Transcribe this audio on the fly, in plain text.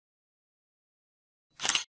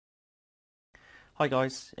Hi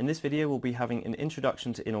guys, in this video we'll be having an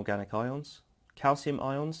introduction to inorganic ions, calcium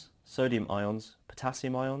ions, sodium ions,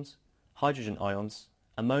 potassium ions, hydrogen ions,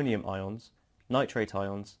 ammonium ions, nitrate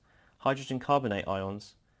ions, hydrogen carbonate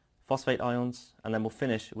ions, phosphate ions, and then we'll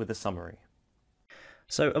finish with a summary.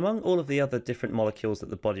 So among all of the other different molecules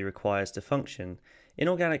that the body requires to function,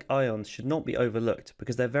 inorganic ions should not be overlooked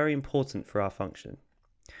because they're very important for our function.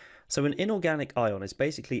 So an inorganic ion is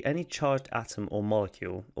basically any charged atom or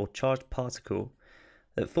molecule or charged particle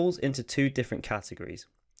that falls into two different categories.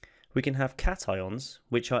 We can have cations,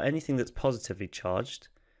 which are anything that's positively charged,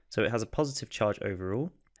 so it has a positive charge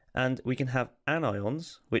overall, and we can have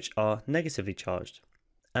anions, which are negatively charged,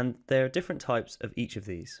 and there are different types of each of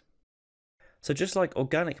these. So just like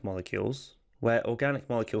organic molecules, where organic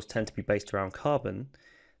molecules tend to be based around carbon,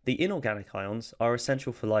 the inorganic ions are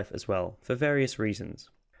essential for life as well, for various reasons.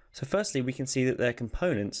 So firstly, we can see that they're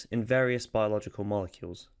components in various biological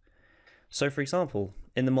molecules. So for example,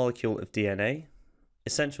 in the molecule of DNA,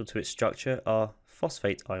 essential to its structure are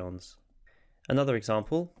phosphate ions. Another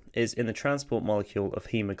example is in the transport molecule of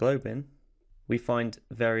hemoglobin, we find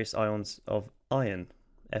various ions of iron,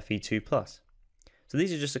 Fe2+. So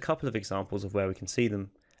these are just a couple of examples of where we can see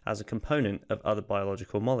them as a component of other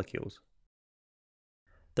biological molecules.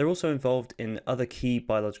 They're also involved in other key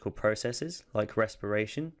biological processes like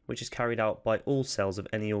respiration, which is carried out by all cells of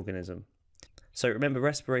any organism. So remember,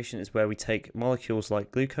 respiration is where we take molecules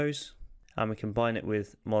like glucose and we combine it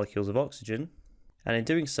with molecules of oxygen, and in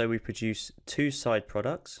doing so we produce two side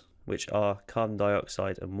products, which are carbon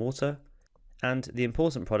dioxide and water, and the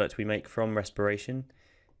important product we make from respiration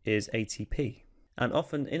is ATP. And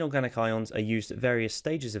often inorganic ions are used at various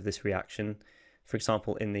stages of this reaction, for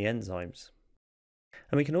example in the enzymes.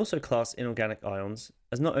 And we can also class inorganic ions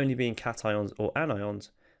as not only being cations or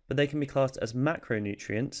anions, but they can be classed as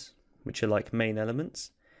macronutrients, which are like main elements,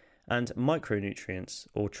 and micronutrients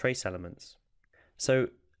or trace elements. So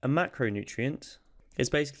a macronutrient is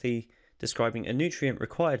basically describing a nutrient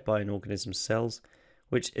required by an organism's cells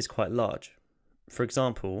which is quite large. For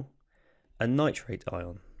example, a nitrate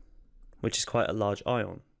ion, which is quite a large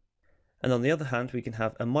ion. And on the other hand, we can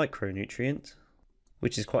have a micronutrient,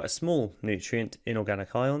 which is quite a small nutrient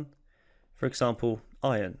inorganic ion, for example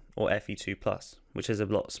iron or Fe2+, which is a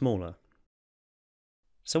lot smaller.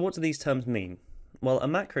 So what do these terms mean? Well, a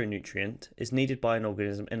macronutrient is needed by an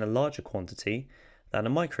organism in a larger quantity than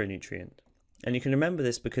a micronutrient. And you can remember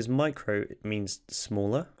this because micro means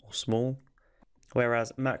smaller or small,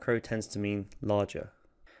 whereas macro tends to mean larger.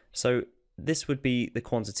 So this would be the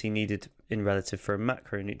quantity needed in relative for a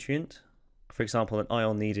macronutrient, for example an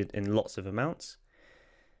ion needed in lots of amounts,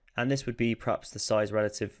 and this would be perhaps the size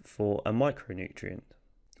relative for a micronutrient.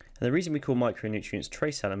 And the reason we call micronutrients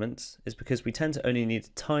trace elements is because we tend to only need a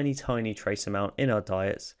tiny trace amount in our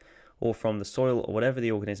diets or from the soil or whatever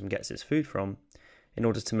the organism gets its food from in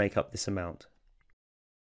order to make up this amount.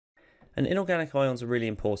 And inorganic ions are really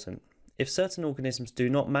important. If certain organisms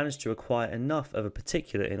do not manage to acquire enough of a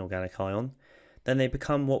particular inorganic ion, then they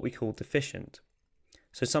become what we call deficient.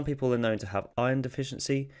 So some people are known to have iron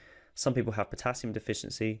deficiency, some people have potassium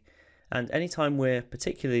deficiency, and anytime we're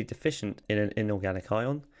particularly deficient in an inorganic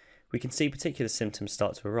ion, we can see particular symptoms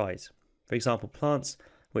start to arise. For example, plants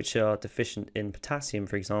which are deficient in potassium,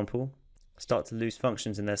 for example, start to lose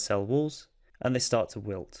functions in their cell walls and they start to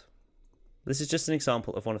wilt. This is just an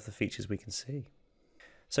example of one of the features we can see.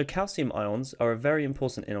 So calcium ions are a very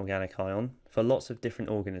important inorganic ion for lots of different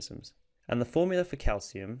organisms. And the formula for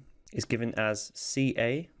calcium is given as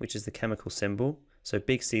Ca, which is the chemical symbol, so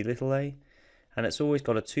big C little a, and it's always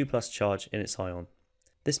got a 2+ charge in its ion.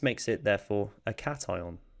 This makes it therefore a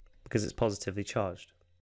cation, because it's positively charged.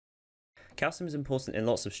 Calcium is important in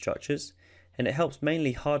lots of structures, and it helps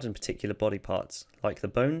mainly harden particular body parts, like the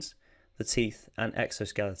bones, the teeth, and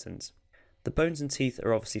exoskeletons. The bones and teeth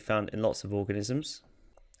are obviously found in lots of organisms,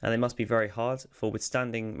 and they must be very hard for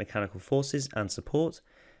withstanding mechanical forces and support,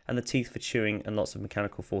 and the teeth for chewing and lots of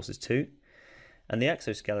mechanical forces too. And the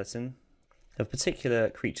exoskeleton of particular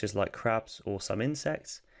creatures like crabs or some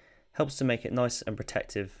insects helps to make it nice and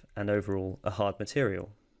protective and overall a hard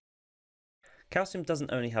material. Calcium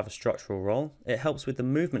doesn't only have a structural role, it helps with the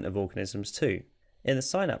movement of organisms too. In the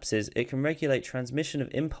synapses, it can regulate transmission of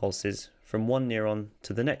impulses from one neuron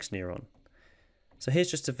to the next neuron. So here's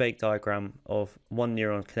just a vague diagram of one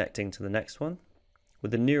neuron connecting to the next one,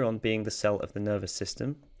 with the neuron being the cell of the nervous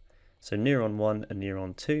system, so neuron 1 and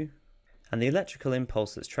neuron 2, and the electrical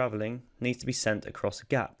impulse that's travelling needs to be sent across a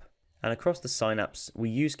gap. And across the synapse, we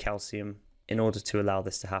use calcium in order to allow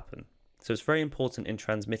this to happen. So it's very important in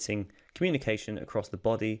transmitting communication across the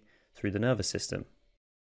body through the nervous system.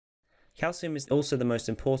 Calcium is also the most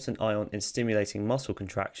important ion in stimulating muscle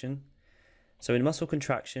contraction. So in muscle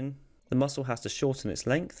contraction, the muscle has to shorten its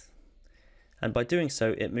length, and by doing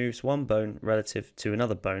so it moves one bone relative to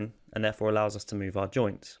another bone and therefore allows us to move our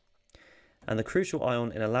joints. And the crucial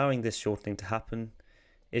ion in allowing this shortening to happen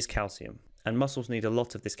is calcium, and muscles need a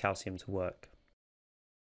lot of this calcium to work.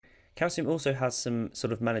 Calcium also has some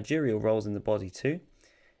sort of managerial roles in the body too.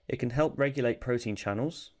 It can help regulate protein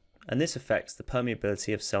channels, and this affects the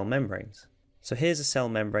permeability of cell membranes. So here's a cell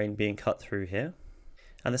membrane being cut through here,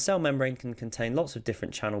 and the cell membrane can contain lots of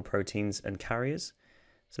different channel proteins and carriers.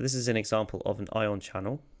 So this is an example of an ion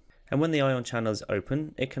channel, and when the ion channel is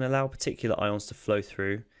open, it can allow particular ions to flow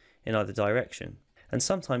through in either direction. And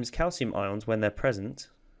sometimes calcium ions, when they're present,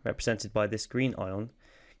 represented by this green ion,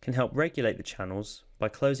 can help regulate the channels by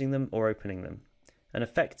closing them or opening them, and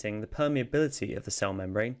affecting the permeability of the cell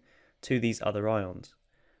membrane to these other ions.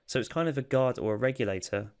 So it's kind of a guard or a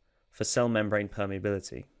regulator for cell membrane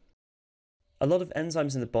permeability. A lot of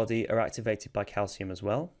enzymes in the body are activated by calcium as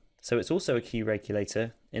well, so it's also a key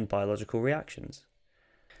regulator in biological reactions.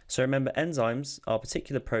 So remember, enzymes are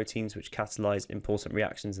particular proteins which catalyze important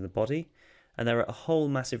reactions in the body, and there are a whole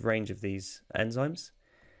massive range of these enzymes.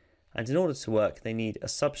 And in order to work, they need a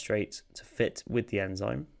substrate to fit with the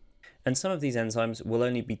enzyme. And some of these enzymes will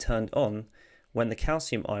only be turned on when the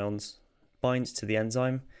calcium ions bind to the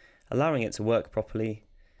enzyme, allowing it to work properly,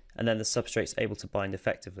 and then the substrate's able to bind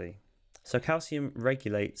effectively. So calcium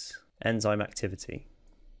regulates enzyme activity.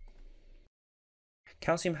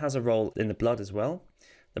 Calcium has a role in the blood as well.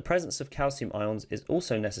 The presence of calcium ions is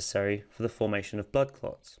also necessary for the formation of blood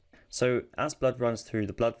clots. So as blood runs through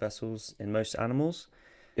the blood vessels in most animals,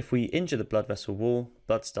 if we injure the blood vessel wall,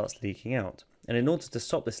 blood starts leaking out. And in order to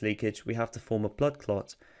stop this leakage, we have to form a blood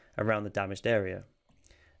clot around the damaged area.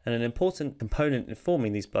 And an important component in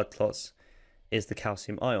forming these blood clots is the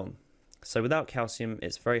calcium ion. So without calcium,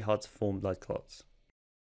 it's very hard to form blood clots.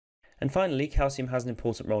 And finally, calcium has an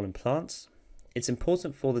important role in plants. It's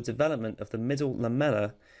important for the development of the middle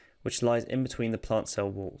lamella, which lies in between the plant cell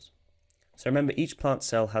walls. So remember, each plant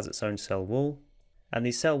cell has its own cell wall, and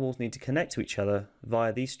these cell walls need to connect to each other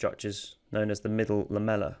via these structures known as the middle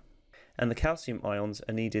lamella. And the calcium ions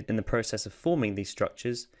are needed in the process of forming these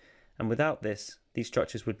structures, and without this, these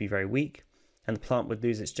structures would be very weak, and the plant would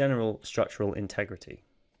lose its general structural integrity.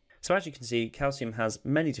 So as you can see, calcium has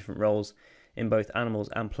many different roles in both animals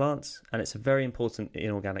and plants, and it's a very important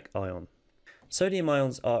inorganic ion. Sodium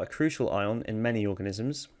ions are a crucial ion in many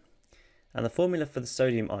organisms, and the formula for the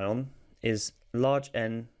sodium ion is large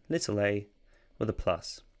N, little a, with a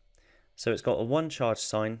plus. So it's got a 1 charge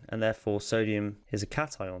sign, and therefore sodium is a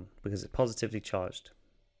cation because it's positively charged.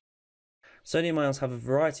 Sodium ions have a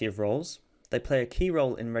variety of roles. They play a key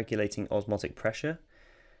role in regulating osmotic pressure,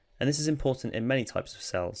 and this is important in many types of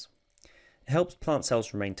cells. It helps plant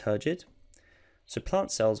cells remain turgid. So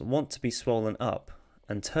plant cells want to be swollen up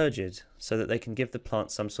and turgid so that they can give the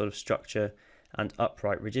plant some sort of structure and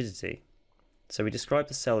upright rigidity. So we describe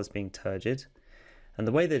the cell as being turgid, and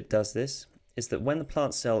the way that it does this is that when the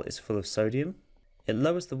plant cell is full of sodium, it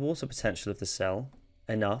lowers the water potential of the cell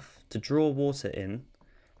enough to draw water in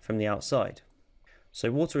from the outside.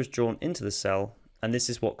 So water is drawn into the cell, and this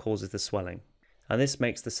is what causes the swelling, and this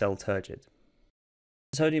makes the cell turgid.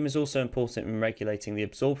 Sodium is also important in regulating the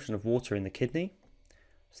absorption of water in the kidney.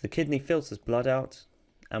 So the kidney filters blood out,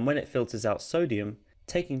 and when it filters out sodium,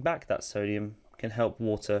 taking back that sodium can help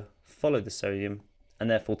water follow the sodium and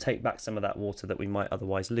therefore take back some of that water that we might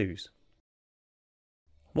otherwise lose.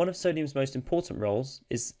 One of sodium's most important roles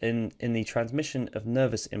is in the transmission of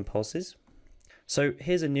nervous impulses. So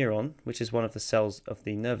here's a neuron, which is one of the cells of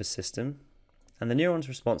the nervous system, and the neuron's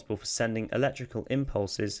responsible for sending electrical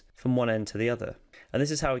impulses from one end to the other. And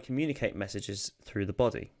this is how we communicate messages through the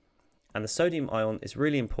body. And the sodium ion is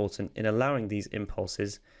really important in allowing these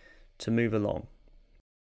impulses to move along.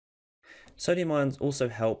 Sodium ions also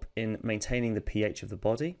help in maintaining the pH of the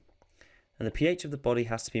body, and the pH of the body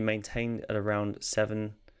has to be maintained at around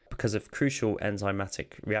 7 because of crucial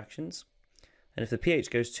enzymatic reactions. And if the pH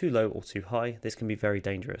goes too low or too high, this can be very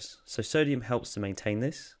dangerous. So sodium helps to maintain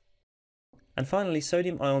this. And finally,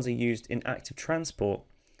 sodium ions are used in active transport,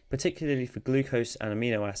 particularly for glucose and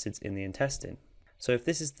amino acids in the intestine. So if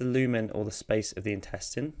this is the lumen or the space of the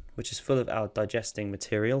intestine, which is full of our digesting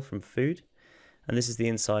material from food, and this is the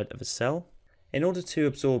inside of a cell, in order to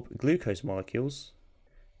absorb glucose molecules,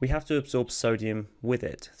 we have to absorb sodium with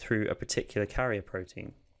it through a particular carrier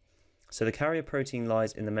protein. So the carrier protein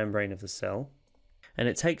lies in the membrane of the cell, and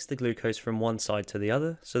it takes the glucose from one side to the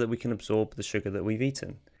other so that we can absorb the sugar that we've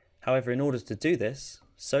eaten. However, in order to do this,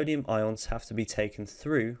 sodium ions have to be taken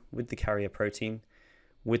through with the carrier protein,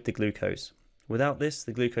 with the glucose. Without this,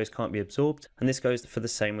 the glucose can't be absorbed, and this goes for the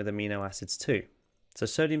same with amino acids too. So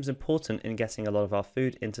sodium is important in getting a lot of our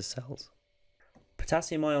food into cells.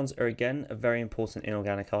 Potassium ions are again a very important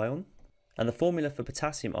inorganic ion, and the formula for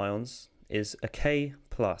potassium ions is a K+,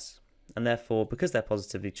 and therefore, because they're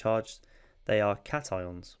positively charged, they are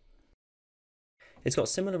cations. It's got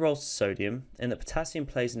similar roles to sodium in that potassium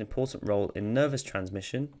plays an important role in nervous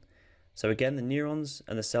transmission. So again, the neurons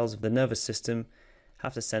and the cells of the nervous system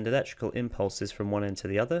have to send electrical impulses from one end to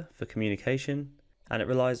the other for communication, and it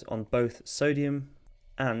relies on both sodium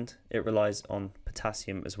and it relies on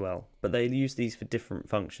potassium as well, but they use these for different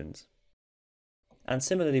functions. And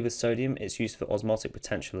similarly with sodium, it's used for osmotic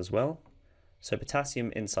potential as well. So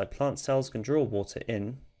potassium inside plant cells can draw water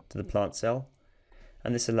in to the plant cell,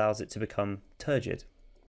 and this allows it to become turgid.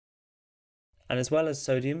 And as well as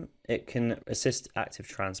sodium, it can assist active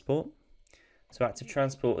transport. So active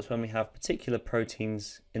transport is when we have particular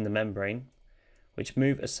proteins in the membrane which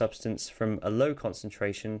move a substance from a low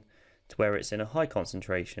concentration to where it's in a high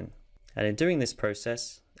concentration. And in doing this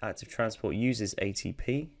process, active transport uses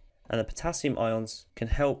ATP, and the potassium ions can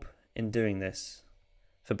help in doing this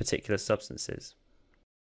for particular substances.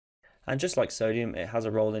 And just like sodium, it has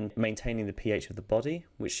a role in maintaining the pH of the body,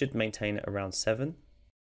 which should maintain it around 7.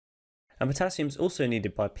 And potassium is also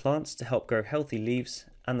needed by plants to help grow healthy leaves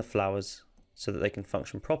and the flowers so that they can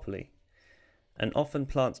function properly. And often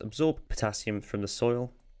plants absorb potassium from the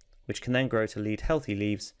soil, which can then grow to lead healthy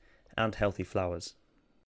leaves and healthy flowers.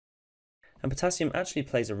 And potassium actually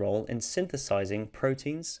plays a role in synthesizing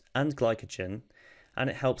proteins and glycogen, and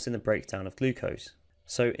it helps in the breakdown of glucose.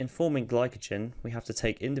 So in forming glycogen, we have to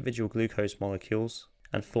take individual glucose molecules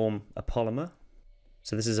and form a polymer.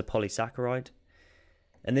 So this is a polysaccharide,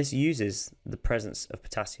 and this uses the presence of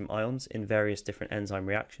potassium ions in various different enzyme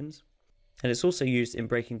reactions. And it's also used in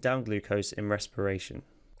breaking down glucose in respiration.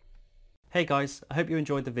 Hey guys, I hope you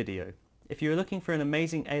enjoyed the video. If you are looking for an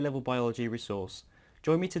amazing A-level biology resource,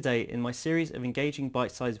 join me today in my series of engaging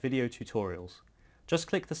bite-sized video tutorials. Just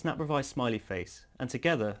click the SnapRevise smiley face, and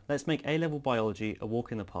together, let's make A-level biology a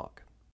walk in the park.